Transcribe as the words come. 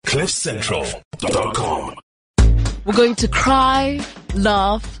CliffCentral.com. We're going to cry,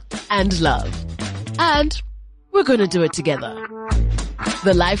 laugh, and love. And we're going to do it together.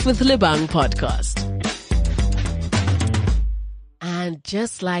 The Life with Lebang podcast. And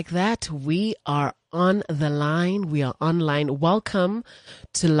just like that, we are on the line. We are online. Welcome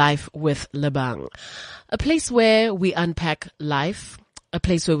to Life with Lebang, a place where we unpack life, a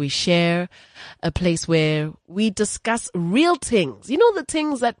place where we share, a place where we discuss real things. You know, the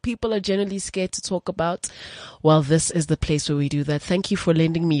things that people are generally scared to talk about? Well, this is the place where we do that. Thank you for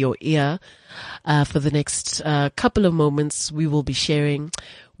lending me your ear. For the next couple of moments, we will be sharing,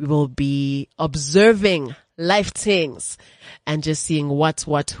 we will be observing life things and just seeing what's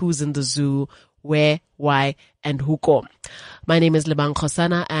what, who's in the zoo, where, why, and who go. My name is Lebang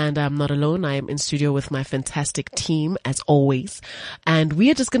Khosana, and I'm not alone. I am in studio with my fantastic team, as always. And we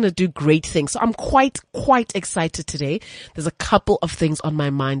are just going to do great things. So I'm quite excited today. There's a couple of things on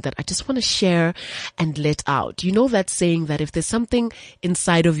my mind that I just want to share and let out. You know that saying that if there's something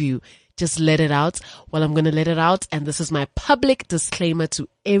inside of you, just let it out? Well, I'm going to let it out. And this is my public disclaimer to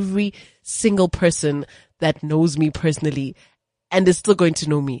every single person that knows me personally and is still going to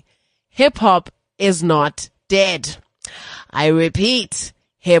know me. Hip hop is not dead. I repeat,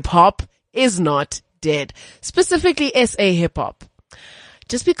 hip hop is not dead. Specifically SA hip hop.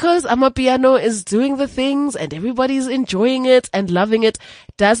 Just because Amapiano is doing the things and everybody's enjoying it and loving it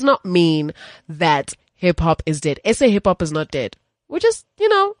does not mean that hip hop is dead. SA hip hop is not dead. We're just,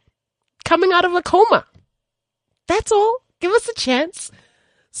 coming out of a coma. That's all. Give us a chance.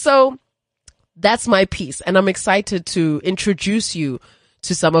 So that's my piece. And I'm excited to introduce you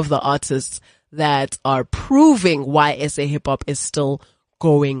to some of the artists that are proving why SA hip hop is still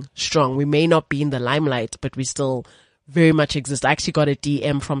going strong. We may not be in the limelight, but we still very much exist. I actually got a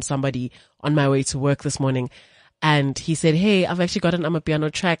DM from somebody on my way to work this morning, and he said, "Hey, I've actually got an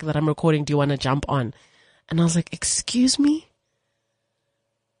Amapiano track that I'm recording. Do you want to jump on?" And I was like, "Excuse me?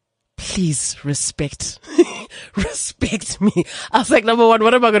 Please respect me." I was like, number one,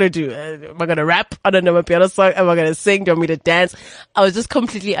 what am I going to do? Am I going to rap on a Amapiano song? Am I going to sing? Do you want me to dance? I was just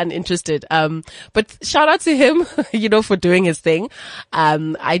completely uninterested. But shout out to him, for doing his thing.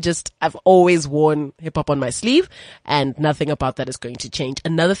 I've always worn hip hop on my sleeve, and nothing about that is going to change.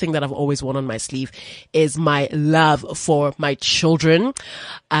 Another thing that I've always worn on my sleeve is my love for my children.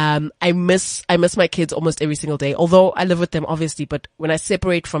 I miss my kids almost every single day, although I live with them, obviously, but when I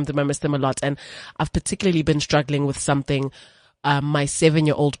separate from them, I miss them a lot. And I've particularly been struggling with something. My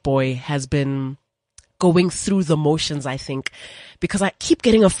 7-year-old boy has been going through the motions, I think, because I keep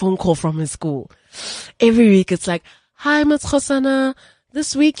getting a phone call from his school. Every week it's like, "Hi, Ms. Khosana,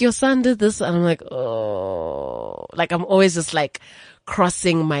 this week your son did this." And I'm like, oh, like I'm always just like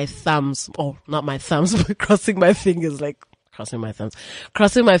crossing my thumbs, or not my thumbs, but crossing my fingers, crossing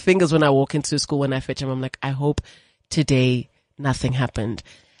my fingers when I walk into school, when I fetch him. I'm like, I hope today nothing happened.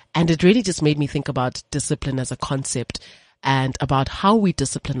 And it really just made me think about discipline as a concept, and about how we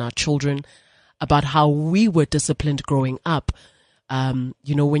discipline our children, about how we were disciplined growing up.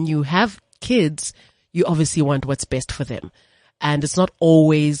 When you have kids, you obviously want what's best for them. And it's not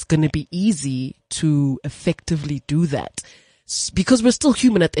always going to be easy to effectively do that, because we're still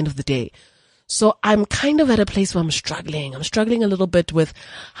human at the end of the day. So I'm kind of at a place where I'm struggling. I'm struggling a little bit with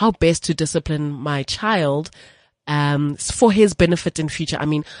how best to discipline my child, for his benefit in future. I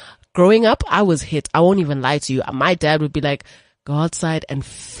mean, growing up, I was hit. I won't even lie to you. My dad would be like, "Go outside and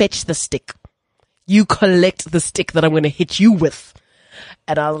fetch the stick. You collect the stick that I'm going to hit you with."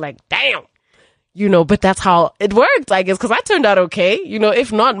 And I was like, damn, but that's how it worked, I guess, because I turned out okay.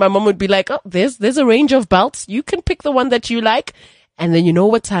 If not, my mom would be like, "Oh, there's a range of belts. You can pick the one that you like, and then you know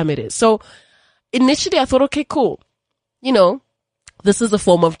what time it is." So initially I thought, okay, cool. This is a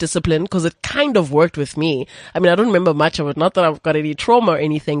form of discipline, because it kind of worked with me. I mean, I don't remember much of it. Not that I've got any trauma or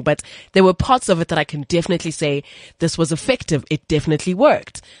anything, but there were parts of it that I can definitely say this was effective. It definitely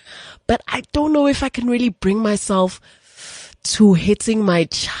worked. But I don't know if I can really bring myself to hitting my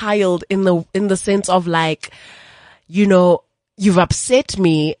child in the sense of like, you've upset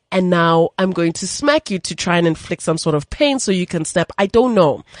me and now I'm going to smack you to try and inflict some sort of pain so you can snap. I don't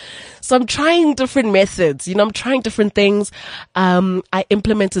know. So I'm trying different methods. I'm trying different things. I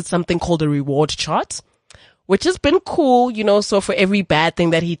implemented something called a reward chart, which has been cool, so for every bad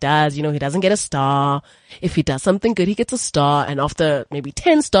thing that he does, he doesn't get a star. If he does something good, he gets a star. And after maybe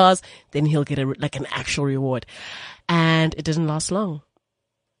 10 stars, then he'll get an actual reward. And it didn't last long.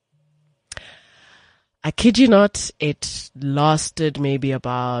 I kid you not, it lasted maybe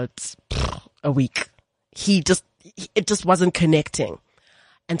about a week. It just wasn't connecting.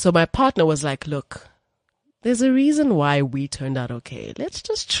 And so my partner was like, look, there's a reason why we turned out okay. Let's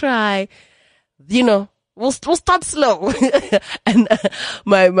just try, we'll start slow. And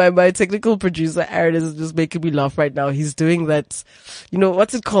my technical producer, Aaron, is just making me laugh right now. He's doing that,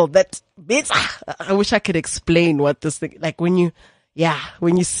 what's it called? That bit. I wish I could explain what this thing, like when you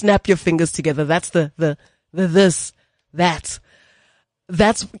snap your fingers together, that's that's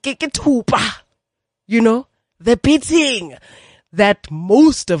the beating that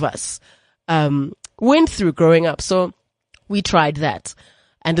most of us, went through growing up. So we tried that,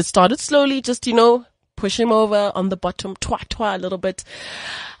 and it started slowly, just, push him over on the bottom, twa a little bit.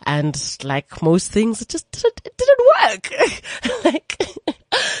 And like most things, it didn't work. Like,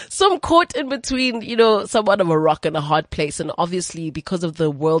 so I'm caught in between, somewhat of a rock and a hard place. And obviously because of the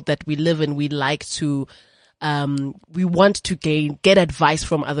world that we live in, we like to, we want to get advice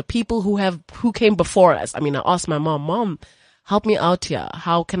from other people who came before us. I mean, I asked my mom, help me out here.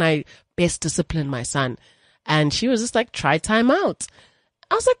 How can I best discipline my son? And she was just like, try timeout.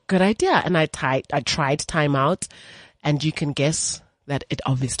 I was like, good idea. And I tried timeout, and you can guess that it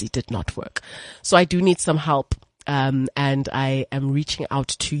obviously did not work. So I do need some help. And I am reaching out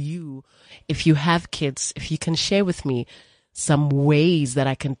to you. If you have kids, if you can share with me some ways that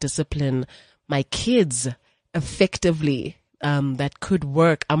I can discipline my kids effectively, that could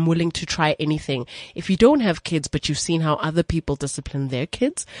work. I'm willing to try anything. If you don't have kids, but you've seen how other people discipline their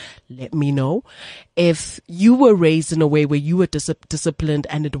kids, let me know. If you were raised in a way where you were disciplined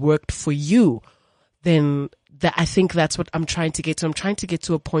and it worked for you, then I think that's what I'm trying to get to. I'm trying to get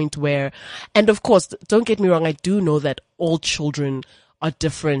to a point where, and of course, don't get me wrong, I do know that all children are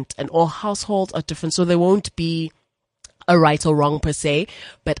different and all households are different. So there won't be a right or wrong per se,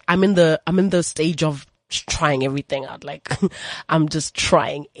 but I'm in the stage of trying everything out. Like, I'm just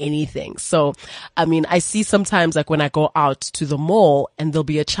trying anything. So, I mean, I see sometimes, like when I go out to the mall and there'll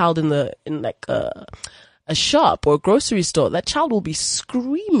be a child in like a shop or a grocery store, that child will be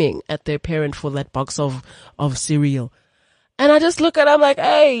screaming at their parent for that box of cereal. And I just look at it, I'm like,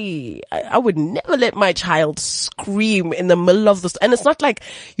 hey, I would never let my child scream in the middle of the, and it's not like,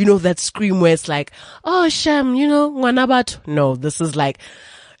 that scream where it's like, oh, Shem, wanabat. No, this is like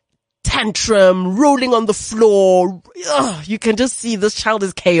tantrum, rolling on the floor. Ugh, you can just see this child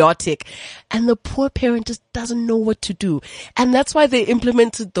is chaotic, and the poor parent just doesn't know what to do. And that's why they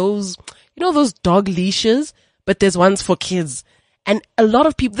implemented those, those dog leashes, but there's ones for kids. And a lot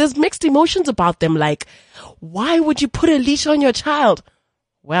of people, there's mixed emotions about them. Like, why would you put a leash on your child?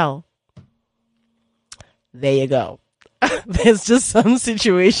 Well, there you go. There's just some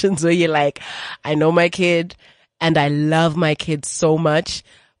situations where you're like, I know my kid and I love my kid so much,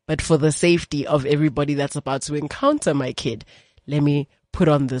 but for the safety of everybody that's about to encounter my kid, let me put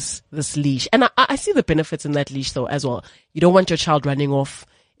on this leash. And I see the benefits in that leash though as well. You don't want your child running off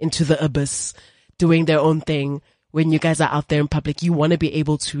into the abyss, doing their own thing. When you guys are out there in public, you want to be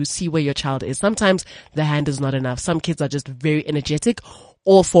able to see where your child is. Sometimes the hand is not enough. Some kids are just very energetic.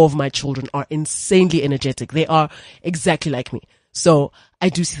 All 4 of my children are insanely energetic. They are exactly like me. So I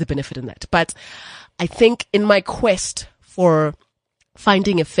do see the benefit in that. But I think in my quest for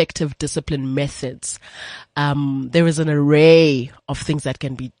finding effective discipline methods, there is an array of things that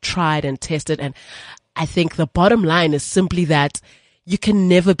can be tried and tested. And I think the bottom line is simply that you can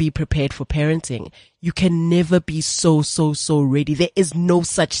never be prepared for parenting. You can never be so ready. There is no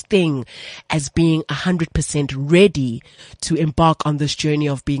such thing as being 100% ready to embark on this journey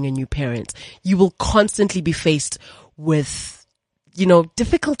of being a new parent. You will constantly be faced with,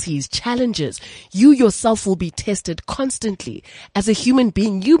 difficulties, challenges. You yourself will be tested constantly. As a human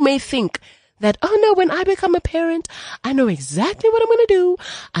being, you may think that, oh no, when I become a parent, I know exactly what I'm going to do.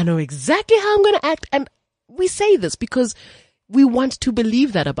 I know exactly how I'm going to act. And we say this because we want to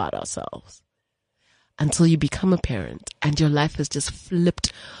believe that about ourselves until you become a parent and your life is just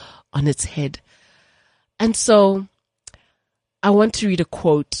flipped on its head. And so I want to read a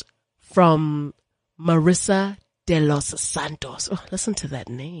quote from Marissa de los Santos. Oh, listen to that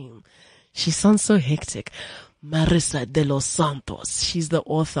name. She sounds so hectic. Marissa de los Santos. She's the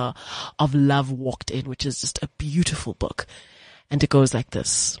author of Love Walked In, which is just a beautiful book. And it goes like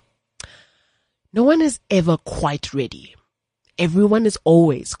this. No one is ever quite ready. Everyone is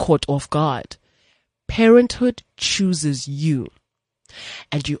always caught off guard. Parenthood chooses you.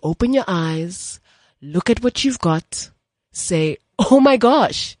 And you open your eyes, look at what you've got, say, oh my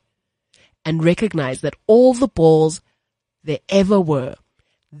gosh, and recognize that all the balls there ever were,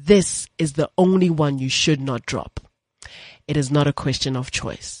 this is the only one you should not drop. It is not a question of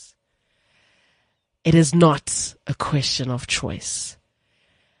choice. It is not a question of choice.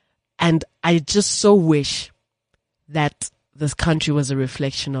 And I just so wish that this country was a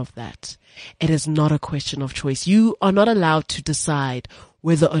reflection of that. It is not a question of choice. You are not allowed to decide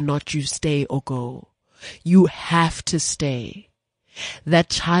whether or not you stay or go. You have to stay. That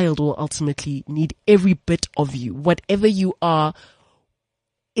child will ultimately need every bit of you. Whatever you are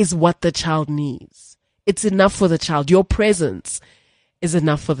is what the child needs. It's enough for the child. Your presence is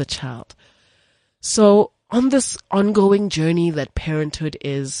enough for the child. So on this ongoing journey that parenthood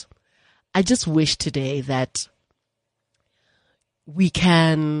is, I just wish today that we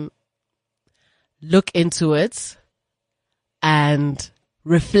can look into it and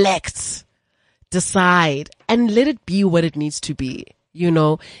reflect, decide, and let it be what it needs to be. You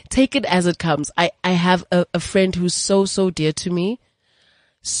know, take it as it comes. I have a friend who's so dear to me.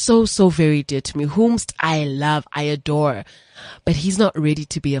 So very dear to me, whomst I love, I adore, but he's not ready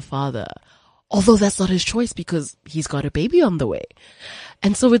to be a father. Although that's not his choice because he's got a baby on the way.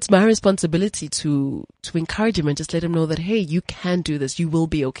 And so it's my responsibility to encourage him and just let him know that, hey, you can do this. You will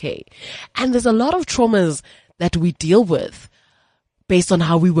be okay. And there's a lot of traumas that we deal with based on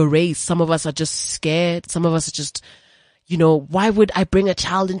how we were raised. Some of us are just scared. Some of us are just, you know, why would I bring a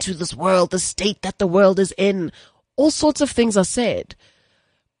child into this world, the state that the world is in? All sorts of things are said.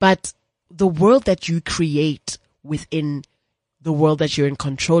 But the world that you create within the world that you're in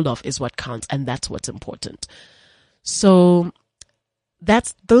control of is what counts, and that's what's important. So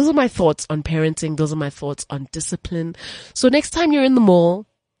those are my thoughts on parenting. Those are my thoughts on discipline. So next time you're in the mall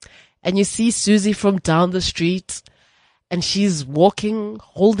and you see Susie from down the street and she's walking,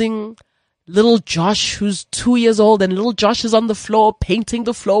 holding little Josh who's 2 years old, and little Josh is on the floor painting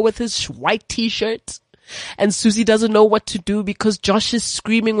the floor with his white t-shirt. And Susie doesn't know what to do because Josh is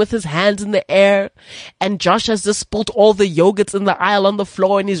screaming with his hands in the air. And Josh has just spilled all the yogurts in the aisle on the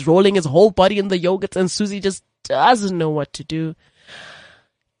floor and he's rolling his whole body in the yogurts, and Susie just doesn't know what to do.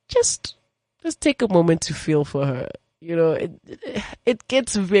 Just take a moment to feel for her. You know, it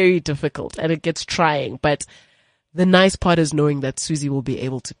gets very difficult and it gets trying, but the nice part is knowing that Susie will be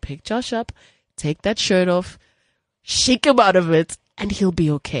able to pick Josh up, take that shirt off, shake him out of it, and he'll be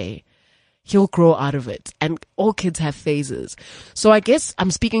okay. He'll grow out of it. And all kids have phases. So I guess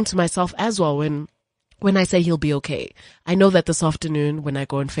I'm speaking to myself as well when I say he'll be okay. I know that this afternoon when I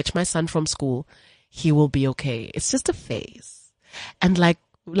go and fetch my son from school, he will be okay. It's just a phase. And like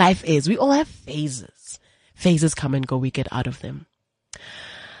life is, we all have phases. Phases come and go. We get out of them.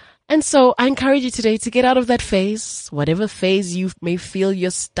 And so I encourage you today to get out of that phase, whatever phase you may feel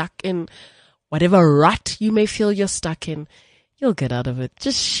you're stuck in, whatever rut you may feel you're stuck in, you'll get out of it.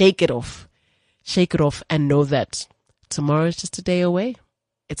 Just shake it off. Shake it off and know that tomorrow is just a day away.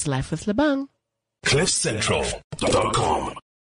 It's Life with Lebang. CliffCentral.com